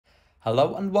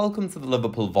Hello and welcome to the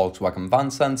Liverpool Volkswagen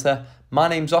Van Centre. My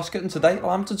name's Oscar and today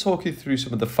I'm to talk you through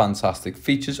some of the fantastic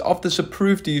features of this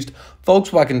approved used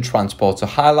Volkswagen Transporter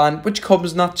Highline, which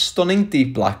comes in that stunning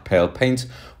deep black pale paint,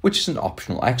 which is an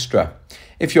optional extra.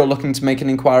 If you're looking to make an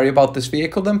inquiry about this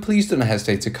vehicle, then please don't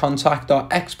hesitate to contact our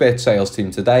expert sales team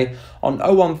today on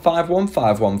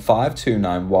 0151515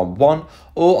 2911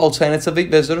 or alternatively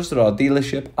visit us at our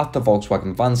dealership at the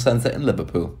Volkswagen Van Centre in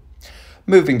Liverpool.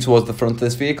 Moving towards the front of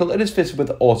this vehicle, it is fitted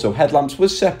with auto headlamps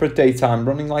with separate daytime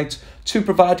running lights to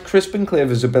provide crisp and clear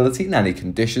visibility in any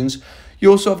conditions. You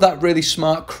also have that really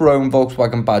smart chrome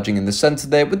Volkswagen badging in the centre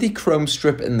there with the chrome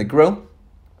strip in the grille.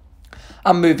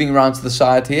 And moving around to the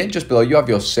side here, just below you have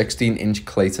your 16-inch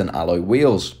Clayton alloy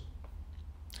wheels.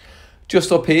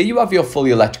 Just up here you have your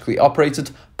fully electrically operated,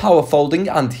 power folding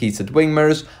and heated wing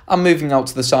mirrors, and moving out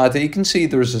to the side here you can see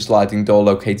there is a sliding door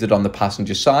located on the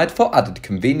passenger side for added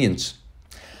convenience.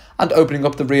 And opening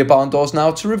up the rear barn doors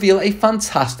now to reveal a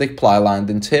fantastic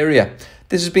ply-lined interior.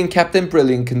 This has been kept in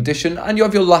brilliant condition and you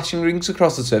have your lashing rings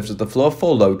across the surface of the floor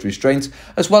for load restraint,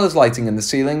 as well as lighting in the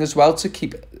ceiling as well to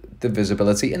keep the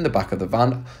visibility in the back of the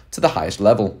van to the highest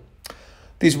level.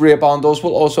 These rear barn doors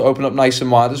will also open up nice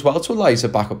and wide as well to allow you to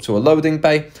back up to a loading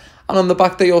bay. And on the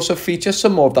back they also feature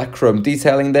some more of that chrome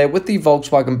detailing there with the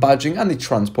Volkswagen badging and the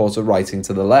transporter writing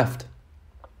to the left.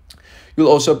 You'll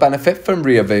also benefit from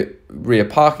rear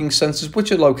parking sensors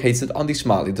which are located on the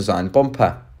smartly designed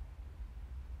bumper.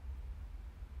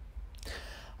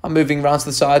 I'm moving around to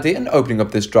the side here and opening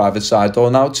up this driver's side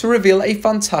door now to reveal a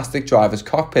fantastic driver's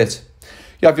cockpit.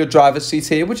 You have your driver's seat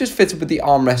here, which is fitted with the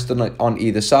armrest on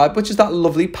either side, which is that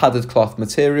lovely padded cloth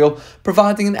material,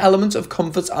 providing an element of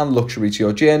comfort and luxury to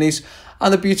your journeys,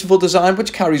 and a beautiful design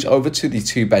which carries over to the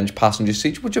two bench passenger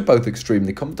seats, which are both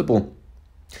extremely comfortable.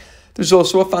 There's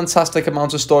also a fantastic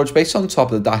amount of storage space on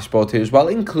top of the dashboard here as well,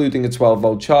 including a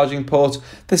 12-volt charging port.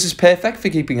 This is perfect for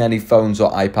keeping any phones or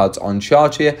iPads on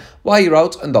charge here while you're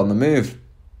out and on the move.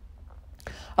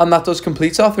 And that does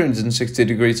complete our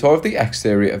 360-degree tour of the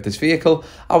exterior of this vehicle.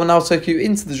 I will now take you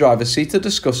into the driver's seat to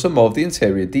discuss some more of the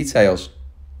interior details.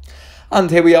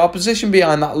 And here we are positioned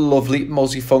behind that lovely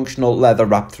multifunctional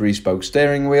leather-wrapped 3-spoke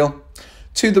steering wheel.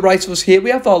 To the right of us here we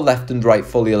have our left and right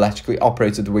fully electrically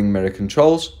operated wing mirror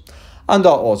controls, and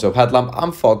our auto headlamp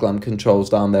and fog lamp controls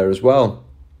down there as well.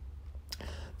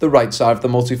 The right side of the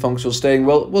multifunctional steering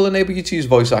wheel will enable you to use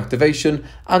voice activation,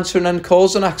 answer and end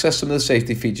calls and access some of the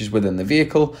safety features within the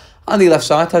vehicle, and the left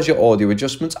side has your audio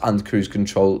adjustments and cruise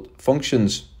control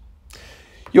functions.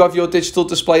 You have your digital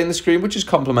display in the screen which is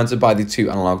complemented by the two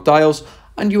analog dials,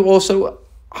 and you also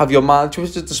have your mileage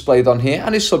which is displayed on here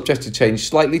and is subject to change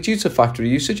slightly due to factory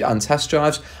usage and test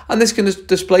drives, and this can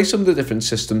display some of the different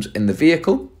systems in the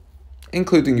vehicle,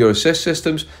 including your assist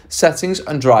systems, settings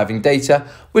and driving data,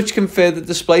 which can further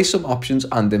display some options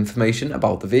and information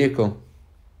about the vehicle.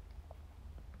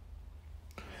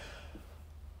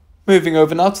 Moving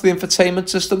over now to the infotainment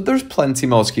system, there's plenty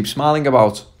more to keep smiling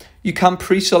about. You can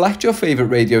pre-select your favourite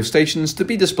radio stations to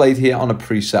be displayed here on a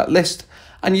preset list,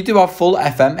 and you do have full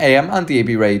FM, AM and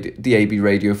DAB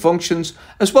radio functions,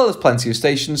 as well as plenty of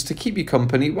stations to keep you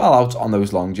company while out on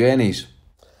those long journeys.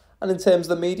 And in terms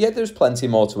of the media, there's plenty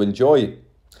more to enjoy.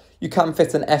 You can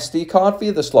fit an SD card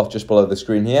via the slot just below the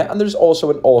screen here, and there's also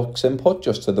an aux input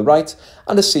just to the right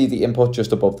and a CD input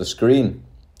just above the screen.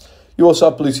 You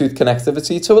also have Bluetooth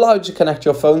connectivity to allow you to connect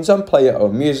your phones and play your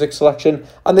own music selection,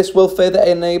 and this will further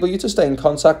enable you to stay in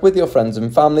contact with your friends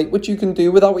and family, which you can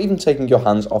do without even taking your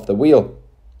hands off the wheel.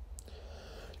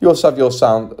 You also have your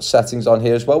sound settings on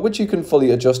here as well, which you can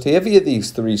fully adjust here via these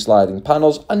 3 sliding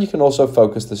panels, and you can also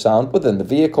focus the sound within the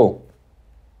vehicle.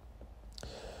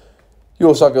 You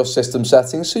also have your system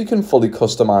settings, so you can fully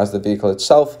customize the vehicle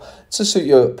itself to suit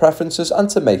your preferences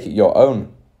and to make it your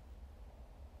own.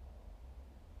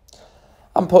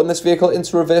 And putting this vehicle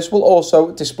into reverse will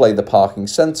also display the parking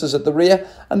sensors at the rear,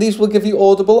 and these will give you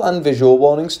audible and visual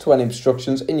warnings to any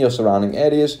obstructions in your surrounding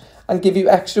areas and give you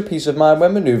extra peace of mind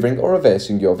when manoeuvring or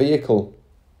reversing your vehicle.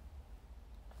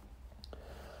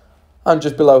 And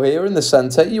just below here in the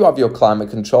centre you have your climate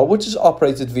control, which is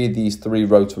operated via these 3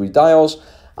 rotary dials,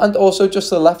 and also just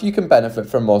to the left you can benefit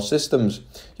from more systems.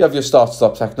 You have your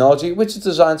start-stop technology, which is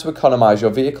designed to economise your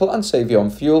vehicle and save you on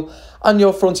fuel, and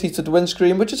your front heated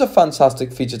windscreen, which is a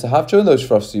fantastic feature to have during those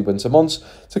frosty winter months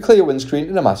to clear your windscreen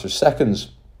in a matter of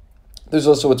seconds. There's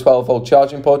also a 12-volt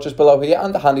charging port just below here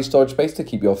and a handy storage space to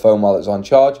keep your phone while it's on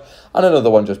charge, and another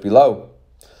one just below.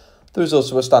 There is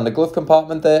also a standard glove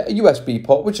compartment there, a USB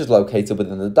port which is located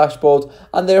within the dashboard,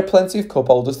 and there are plenty of cup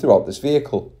holders throughout this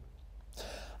vehicle.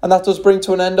 And that does bring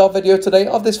to an end our video today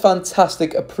of this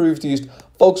fantastic approved used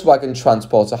Volkswagen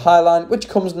Transporter Highline, which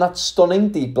comes in that stunning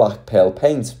deep black pale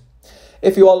paint.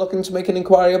 If you are looking to make an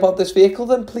inquiry about this vehicle,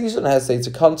 then please don't hesitate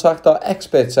to contact our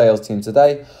expert sales team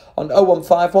today on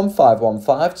 0151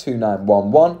 515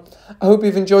 2911. I hope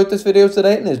you've enjoyed this video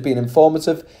today and it has been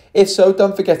informative. If so,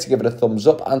 don't forget to give it a thumbs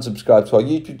up and subscribe to our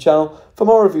YouTube channel for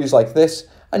more reviews like this,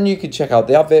 and you can check out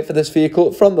the advert for this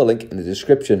vehicle from the link in the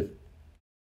description.